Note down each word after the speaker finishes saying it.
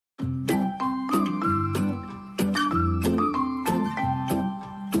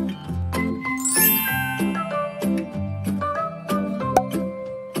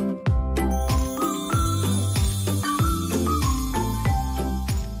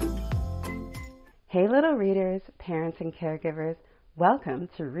Hey little readers, parents and caregivers, welcome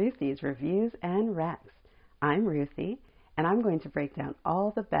to Ruthy's Reviews and Recs. I'm Ruthy, and I'm going to break down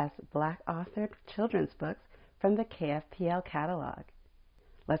all the best Black authored children's books from the KFPL catalog.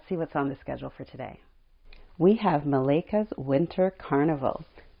 Let's see what's on the schedule for today. We have Malaika's Winter Carnival.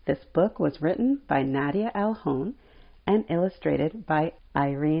 This book was written by Nadia Hohn and illustrated by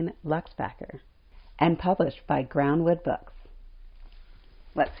Irene Luxbacker and published by Groundwood Books.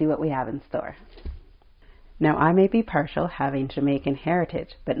 Let's see what we have in store. Now, I may be partial having Jamaican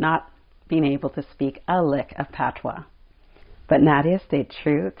heritage, but not being able to speak a lick of patois. But Nadia stayed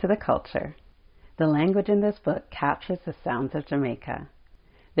true to the culture. The language in this book captures the sounds of Jamaica.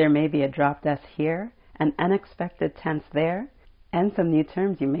 There may be a dropped S here, an unexpected tense there, and some new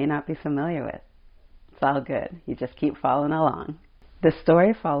terms you may not be familiar with. It's all good. You just keep following along. The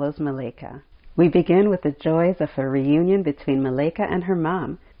story follows Malaika. We begin with the joys of a reunion between Malaika and her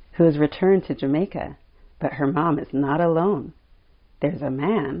mom, who has returned to Jamaica. But her mom is not alone. There's a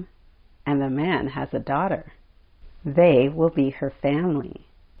man, and the man has a daughter. They will be her family.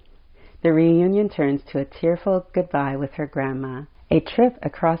 The reunion turns to a tearful goodbye with her grandma, a trip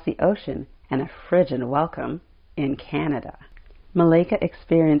across the ocean, and a frigid welcome in Canada. Malaika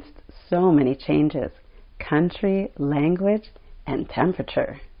experienced so many changes, country, language, and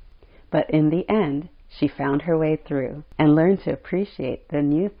temperature. But in the end, she found her way through and learned to appreciate the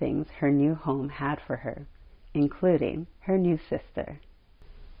new things her new home had for her, including her new sister.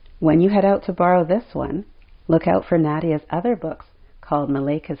 When you head out to borrow this one, look out for Nadia's other books called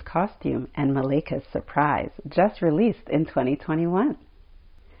Malaika's Costume and Malaika's Surprise, just released in 2021.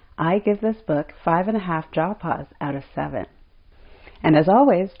 I give this book 5.5 jaw paws out of 7. And as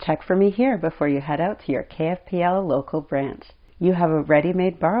always, check for me here before you head out to your KFPL local branch. You have a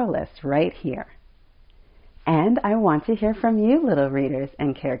ready-made borrow list right here. And I want to hear from you, little readers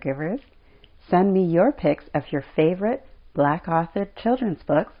and caregivers. Send me your picks of your favorite Black authored children's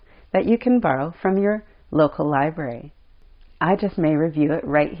books that you can borrow from your local library. I just may review it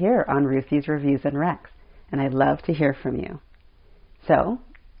right here on Ruthy's Reviews and Recs, and I'd love to hear from you. So,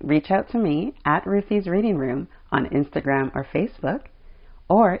 reach out to me at Ruthy's Reading Room on Instagram or Facebook,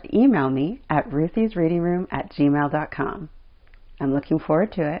 or email me at ruthysreadingroom@gmail.com. I'm looking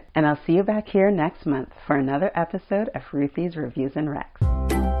forward to it, and I'll see you back here next month for another episode of Ruthy's Reviews and Recs.